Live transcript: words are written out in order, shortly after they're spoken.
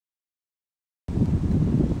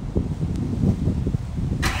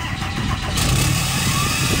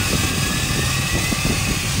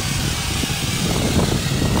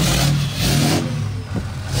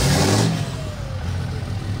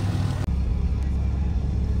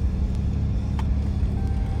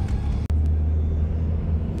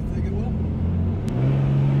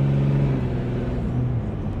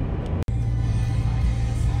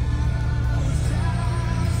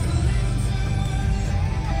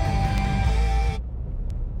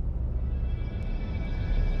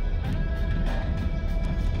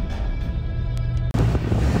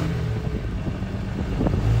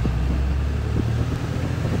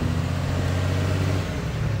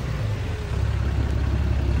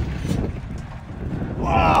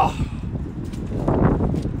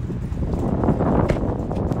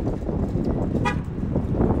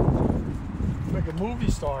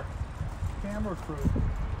through.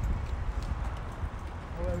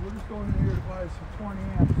 All right, we're just going in here to buy some 20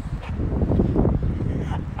 amps.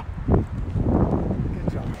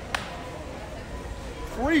 Good job.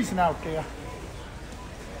 Freezing out there.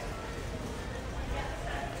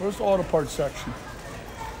 Where's the auto parts section?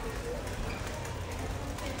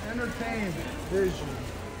 Entertainment, vision.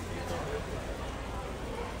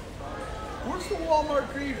 Where's the Walmart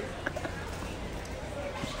greeter?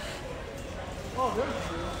 Oh, there's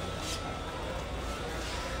the deal.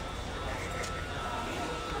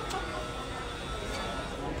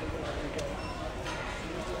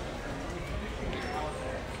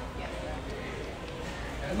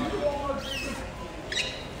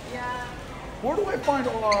 Where do I find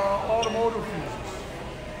automotive fuses?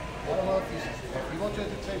 Automotive fuses. If you go to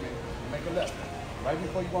entertainment, you make a left. Right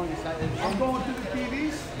before you go inside entertainment. I'm going to the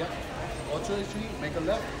TVs? Yep. Go to the street, make a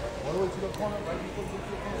left, all the way to the corner, right before you go to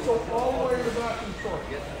the corner. So all the way to the back of the store?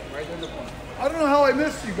 Yes, right in the corner. I don't know how I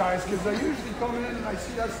missed you guys, because I usually come in and I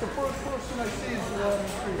see that's the first person I see is the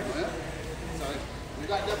street. Yeah. So we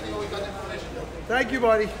got definitely got information. Thank you,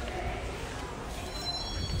 buddy.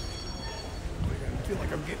 I feel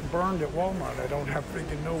like I'm getting burned at Walmart. I don't have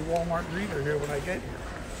freaking no Walmart greeter here when I get here.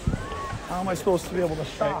 How am I supposed to be able to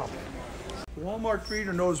shop? The Walmart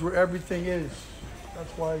greeter knows where everything is.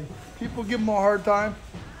 That's why people give them a hard time,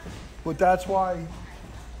 but that's why,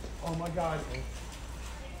 oh my God.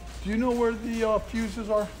 Do you know where the fuses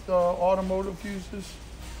are, the automotive fuses?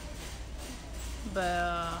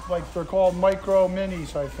 Like they're called micro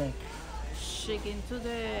minis, I think. Chicken to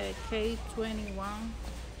the K21.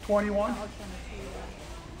 21?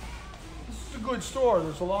 This is a good store.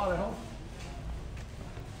 There's a lot of help.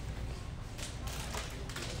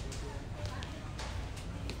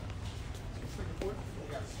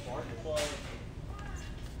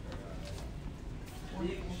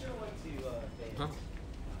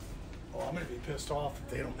 Oh, I'm going to be pissed off if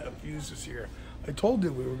they don't have fuses here. I told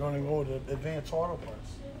you we were going to go to Advanced Auto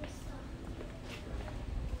Parts.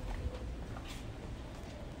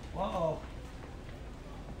 Uh-oh.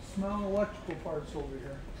 Smell electrical parts over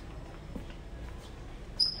here.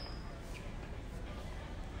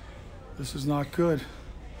 This is not good.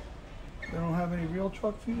 They don't have any real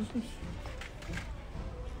truck fuses?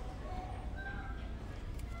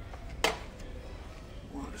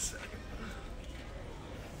 Hold on a second.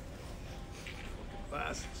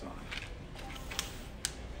 Glasses on.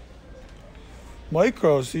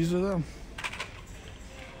 Micros, these are them.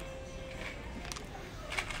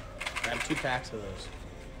 I have 2 packs of those.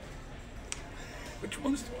 Which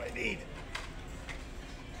ones do I need?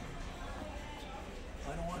 I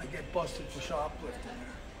don't want to get busted for shoplifting.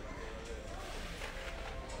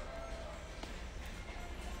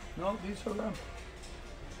 No, these are them.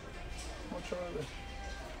 How much are they?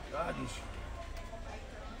 God, these.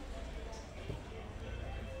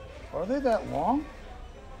 Are they that long?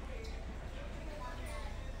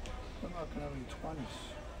 I'm not gonna have any 20s.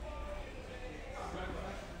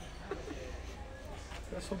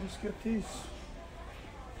 Guess I'll just get these.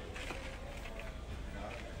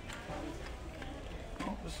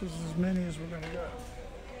 Oh, this is as many as we're gonna get.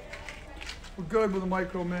 We're good with the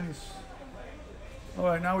micro minis. All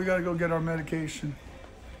right, now we gotta go get our medication.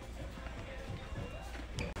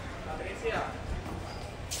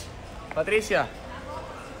 Patricia.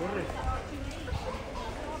 Pull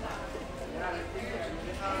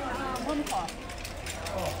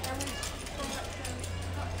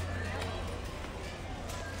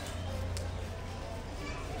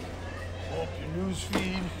up your news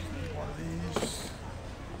feed. One of these.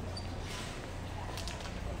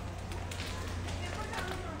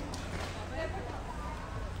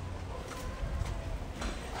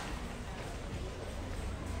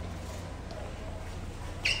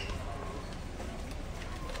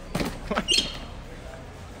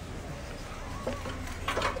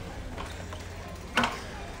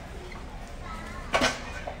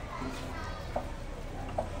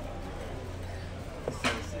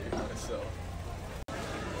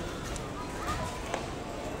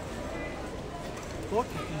 Look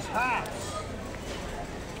at these hats.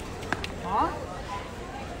 Huh?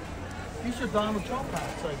 These are Donald Trump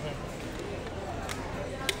hats, I think.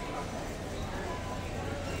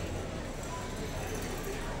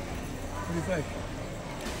 What do you think?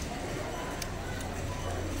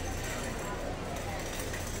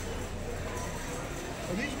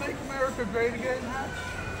 Are these Make America Great Again hats?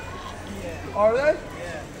 Yeah. Are they?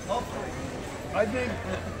 Yeah. Hopefully. I think,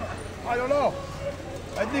 I don't know.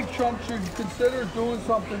 I think Trump should consider doing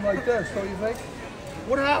something like this, don't you think?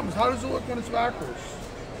 What happens? How does it look when it's backwards?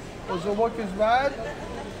 Does it look as bad?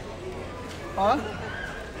 Huh?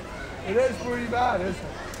 It is pretty bad, isn't it?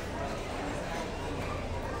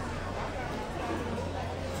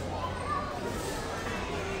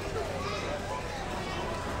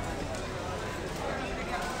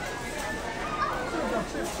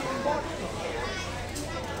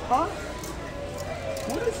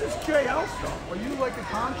 stuff. Are you like a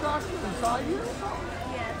contractor inside here or something?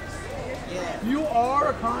 Yes. You are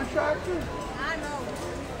a contractor? I know.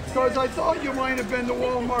 Because I thought you might have been the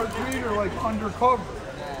Walmart greeter, like undercover.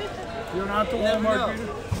 You're not the Walmart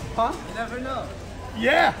greeter? Huh? You never know.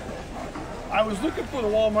 Yeah. I was looking for the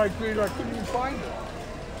Walmart greeter. I couldn't even find it.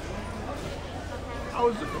 I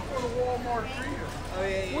was looking for the Walmart greeter. Oh,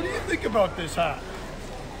 yeah. What do you think about this hat?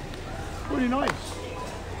 Pretty nice.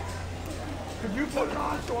 Could you put it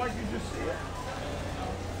on so I can just see it?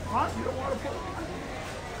 Huh? You don't want to put it on?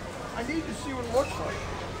 I need to see what it looks like.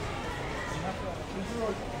 Did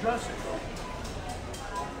you dress it?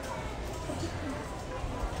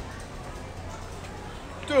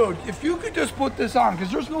 Dude, if you could just put this on,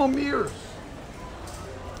 because there's no mirrors.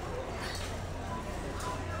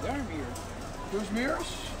 There are mirrors. There's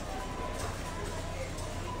mirrors?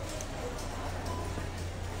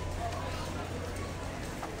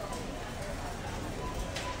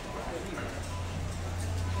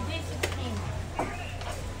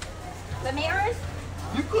 The mirrors?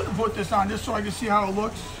 You couldn't put this on just so I could see how it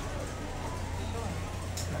looks.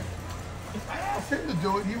 I asked him to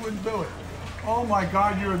do it, he wouldn't do it. Oh my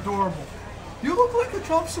God, you're adorable. You look like a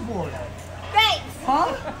Trump supporter. Thanks.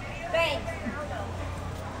 Huh? Thanks.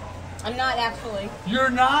 I'm not actually.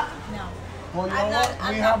 You're not? No. Well, you know I'm not- what?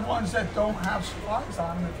 I'm We not- have ones that don't have flags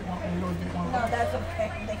on them if you want me to go get one of No, those. that's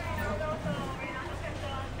okay. Thank you.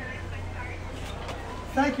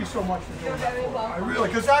 Thank you so much for doing You're that. very for me. I welcome. really,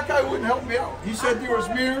 because that guy wouldn't help me out. He said there was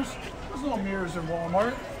mirrors. There's no mirrors in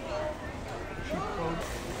Walmart. Cheap clothes.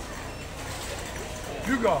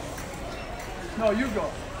 You go. No, you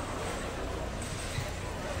go.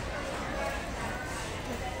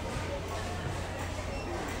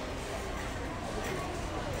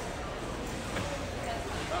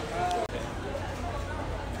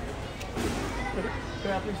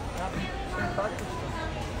 Happy St. Patrick's Day.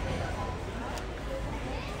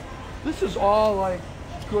 This is all like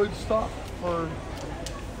good stuff for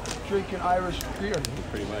drinking Irish beer.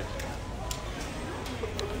 Pretty much.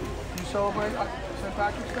 You celebrate St.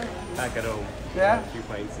 Patrick's Day? Back at home. Yeah? A few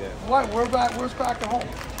pints, yeah. What? Where's back at home?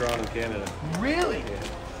 Toronto, Canada. Really?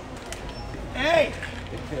 Yeah. Hey!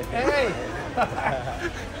 Hey!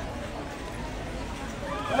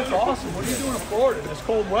 That's awesome. What are you doing in Florida in this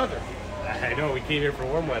cold weather? I know, we came here for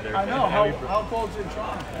warm weather. I know. How cold's it in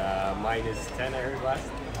Toronto? Minus 10, I heard last.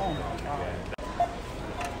 Oh my God.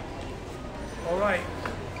 All right.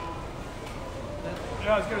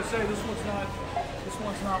 Yeah, I was gonna say this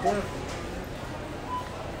one's not working.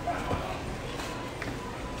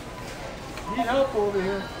 Need help over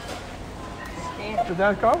here. Did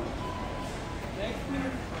that go?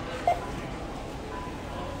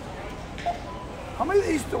 How many of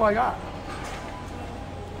these do I got?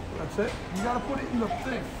 That's it. You gotta put it in the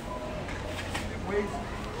thing. It weighs.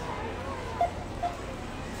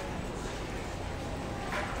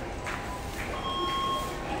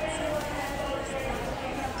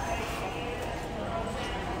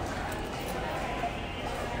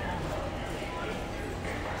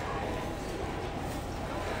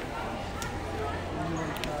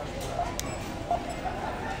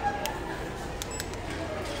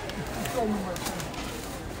 Show me my thing.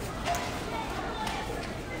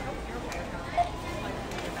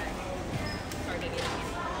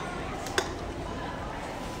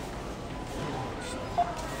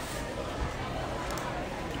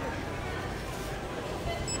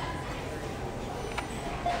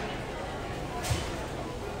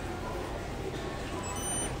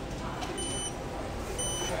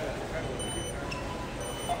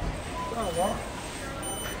 Oh, wow.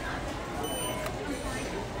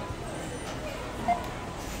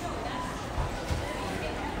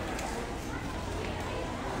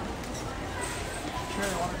 Sure,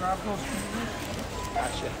 you want to grab those computers?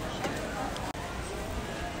 Gotcha.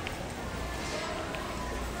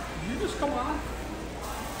 Did you just come on?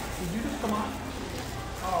 Did you just come on?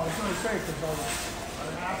 Oh, I was going to say, because I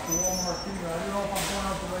asked the Walmart people, I didn't know if I'm going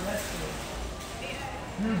out to right next to it.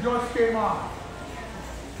 You just came on.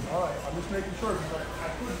 All right, I'm just making sure, because I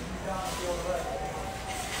couldn't be down the other way.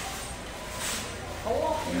 How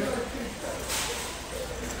often do you guys teach that?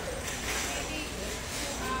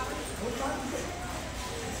 What time is it?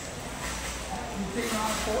 You take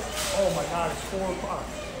on 4? Oh my God, it's 4 o'clock.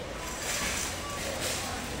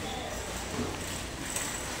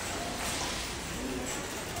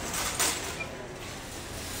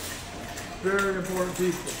 Very important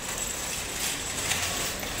people.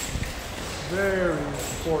 Very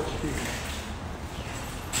important people.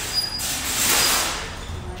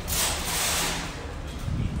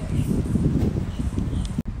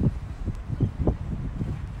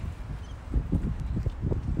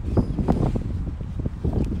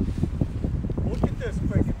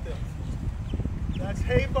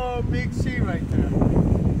 Habo Big C right there.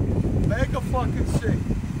 Mega fucking C.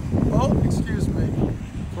 Oh, excuse me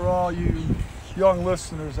for all you young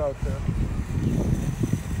listeners out there.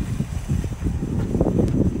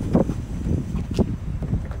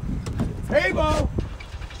 Habo!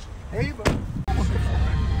 Habo.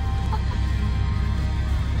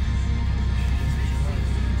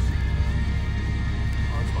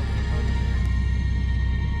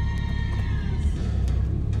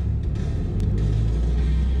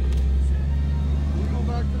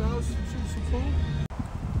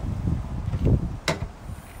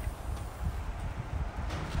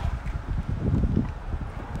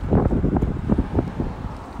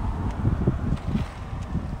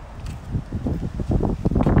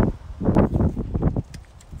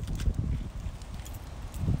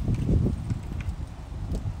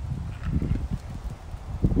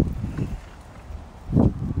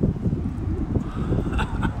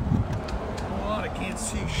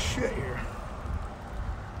 See shit here.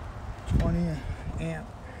 20 amp.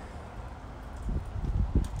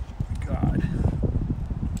 God.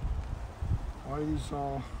 Why are these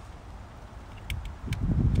all?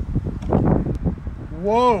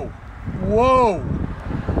 Whoa! Whoa!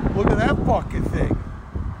 Look at that fucking thing.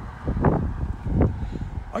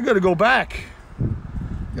 I gotta go back.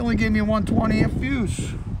 They only gave me a 120 amp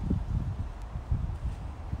fuse.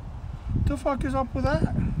 What the fuck is up with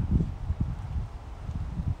that?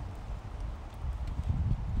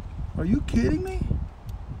 Are you kidding me?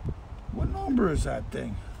 What number is that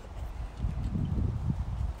thing?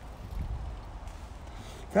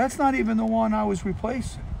 That's not even the one I was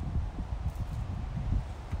replacing.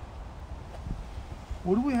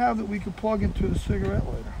 What do we have that we could plug into the cigarette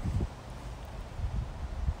lighter?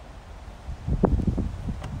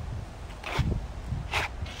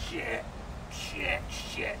 Shit.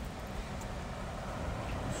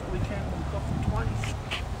 So we can't hook up for 20s.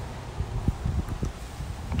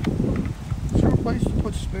 Place to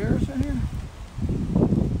put spares in here?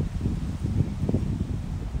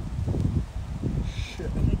 Shit, I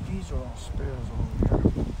think these are all spares over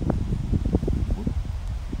here.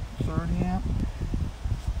 30 amp.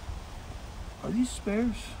 Are these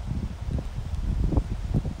spares?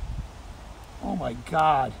 Oh my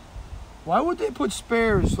God. Why would they put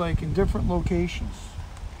spares like in different locations?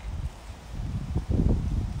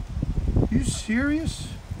 Are you serious?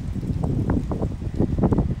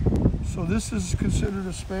 So this is considered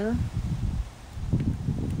a spare? And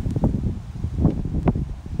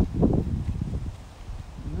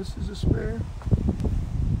this is a spare?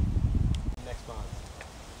 Next month.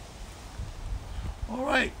 All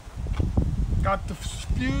right, got the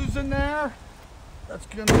fuse in there. That's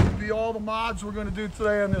gonna be all the mods we're gonna do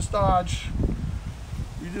today on this Dodge.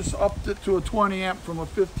 We just upped it to a 20 amp from a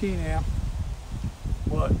 15 amp.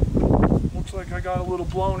 But looks like I got a little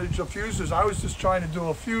blownage of fuses. I was just trying to do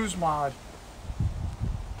a fuse mod.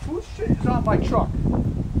 Whose shit is on my truck?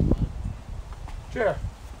 Chair.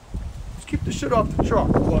 Let's keep the shit off the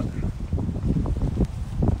truck. But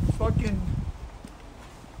fucking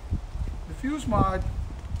the fuse mod.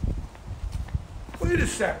 Wait a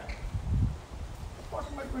sec. What the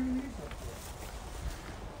fuck am I bringing these up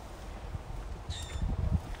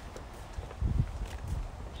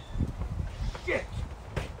for? Shit.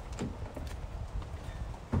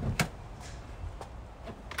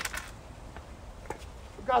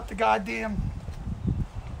 Forgot the goddamn.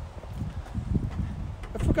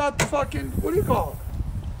 I forgot the fucking. What do you call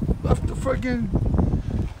it? Left the friggin'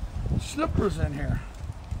 snippers in here.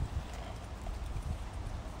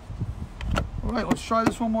 All right, let's try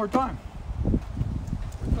this one more time.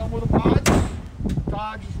 We're done with the mods.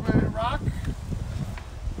 Dodge is ready to rock.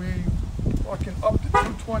 We fucking upped it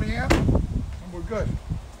to 20 amp, and we're good.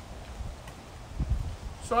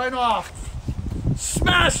 Sign off.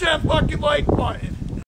 Smash that fucking like button.